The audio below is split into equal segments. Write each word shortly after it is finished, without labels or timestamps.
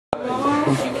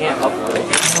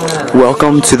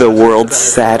Welcome to the world's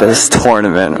saddest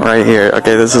tournament right here.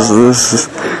 Okay, this is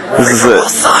it.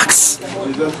 Sucks.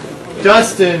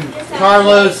 Dustin,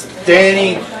 Carlos,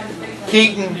 Danny,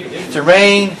 Keaton,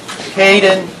 Terrain,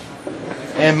 Caden,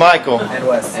 and Michael. And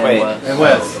Wes. And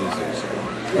Wes.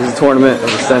 This is a tournament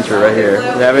of the century right here. Do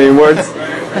you have any words?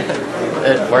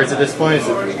 Words at this point? It's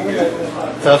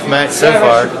a tough match so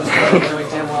far.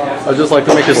 I'd just like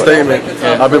to make a statement.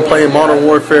 I've been playing Modern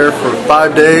Warfare for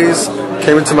 5 days.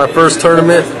 Came into my first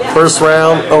tournament, first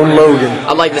round, on Logan.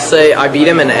 I'd like to say I beat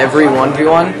him in every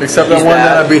 1v1. Except that one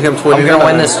that I beat him 29. I'm going to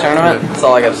win this tournament. That's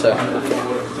all I got to say.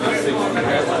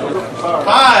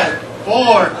 5,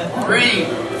 4, 3,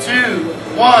 2,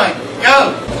 1,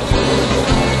 go!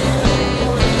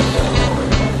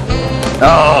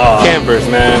 Oh, Campers,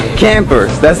 man.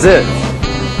 campers. That's it.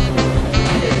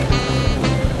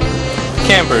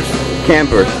 Campers.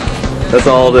 Campers. That's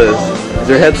all it is. Is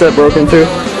your headset broken too?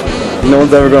 No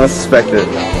one's ever gonna suspect it. Look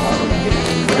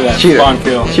at that Cheater. spawn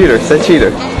kill. Cheater. Say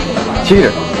cheater.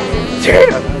 Cheater.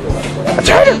 Cheater. A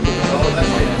cheater.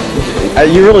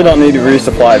 You really don't need to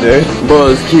resupply, dude.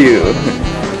 Buzz Q.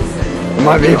 It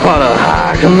might be part of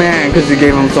high command because you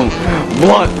gave him some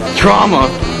blunt trauma.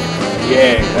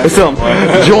 Yeah. With some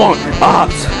joint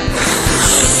ops.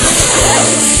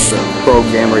 Pro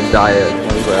gamer diet.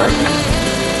 What's that?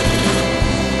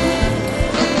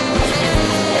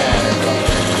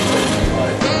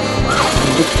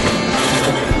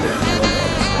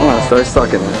 I'm gonna start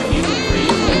sucking it.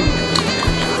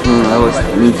 That looks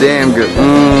damn good.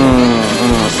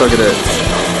 Suck at it.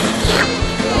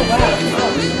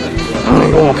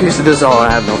 Oh, a piece of this. Oh,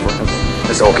 I have no friends.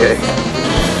 It's okay.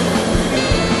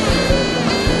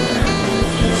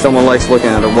 Someone likes looking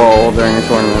at a wall during a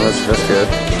tournament. That's good.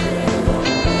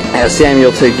 As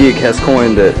Samuel Tegeek has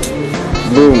coined it.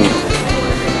 Boom.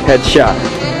 Headshot.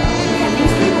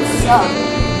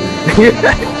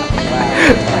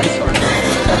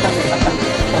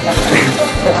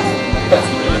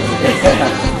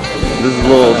 This is a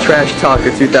little Trash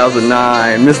Talker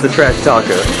 2009. Mr. Trash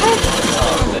Talker.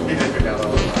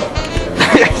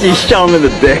 He shot him in the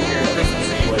dick.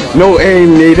 No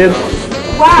aim needed.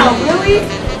 Wow, really?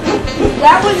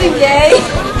 That wasn't gay?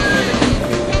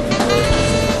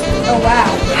 Oh, wow.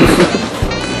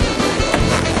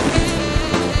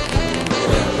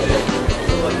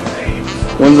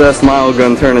 When's that smile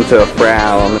gonna turn into a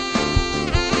frown?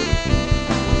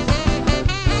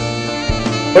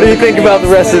 What do you think about the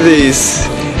rest of these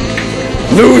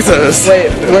losers?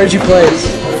 Wait, where'd you place?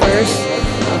 First.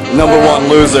 Number one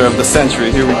loser of the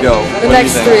century. Here we go. The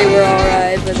next 3 were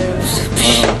alright, but it was...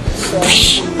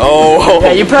 Oh.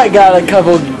 Yeah, you probably got a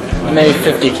couple, maybe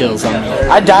 50 kills on me.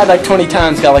 I died like 20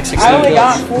 times, got like 16 I only kills.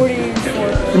 got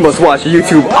 44. You must watch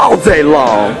YouTube all day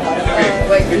long.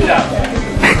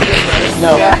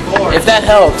 No, if that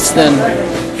helps, then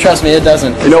trust me, it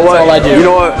doesn't. You know what? That's all I do. You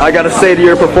know what I gotta say to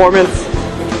your performance?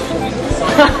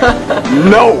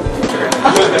 No!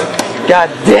 God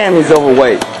damn, he's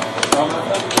overweight.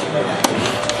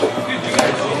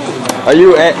 Are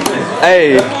you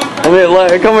hey,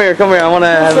 come here, I wanna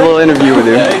have a little interview with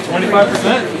you.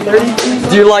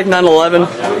 25%? Do you like 9/11?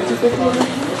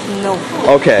 No.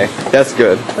 Okay, that's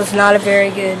good. It was not a very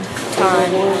good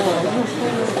time.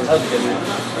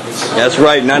 That's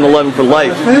right, 9/11 for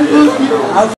life.